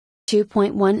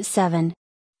2.17.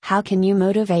 How can you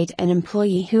motivate an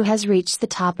employee who has reached the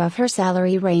top of her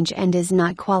salary range and is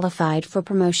not qualified for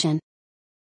promotion?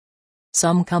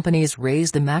 Some companies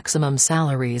raise the maximum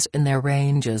salaries in their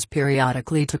ranges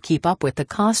periodically to keep up with the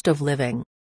cost of living.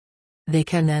 They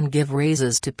can then give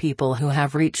raises to people who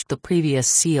have reached the previous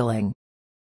ceiling.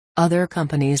 Other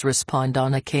companies respond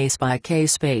on a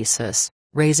case-by-case basis,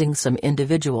 raising some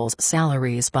individuals'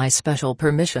 salaries by special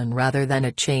permission rather than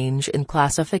a change in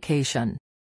classification.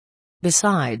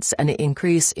 Besides an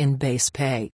increase in base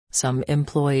pay, some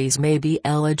employees may be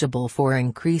eligible for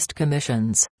increased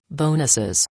commissions,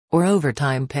 bonuses, or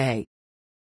overtime pay.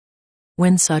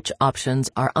 When such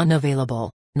options are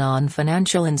unavailable,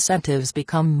 non-financial incentives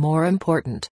become more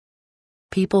important.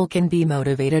 People can be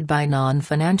motivated by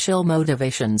non-financial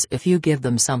motivations if you give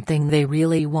them something they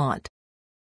really want.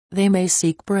 They may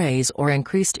seek praise or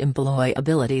increased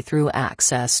employability through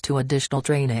access to additional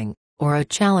training, or a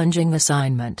challenging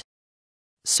assignment.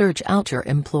 Search out your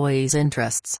employee's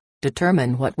interests,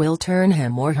 determine what will turn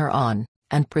him or her on,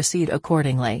 and proceed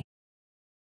accordingly.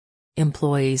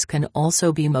 Employees can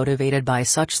also be motivated by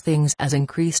such things as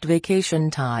increased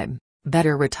vacation time,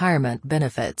 better retirement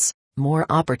benefits, more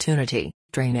opportunity,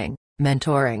 training,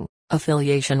 mentoring,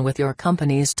 affiliation with your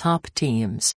company's top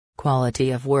teams,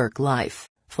 quality of work life,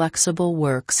 flexible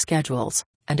work schedules,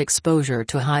 and exposure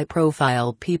to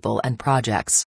high-profile people and projects.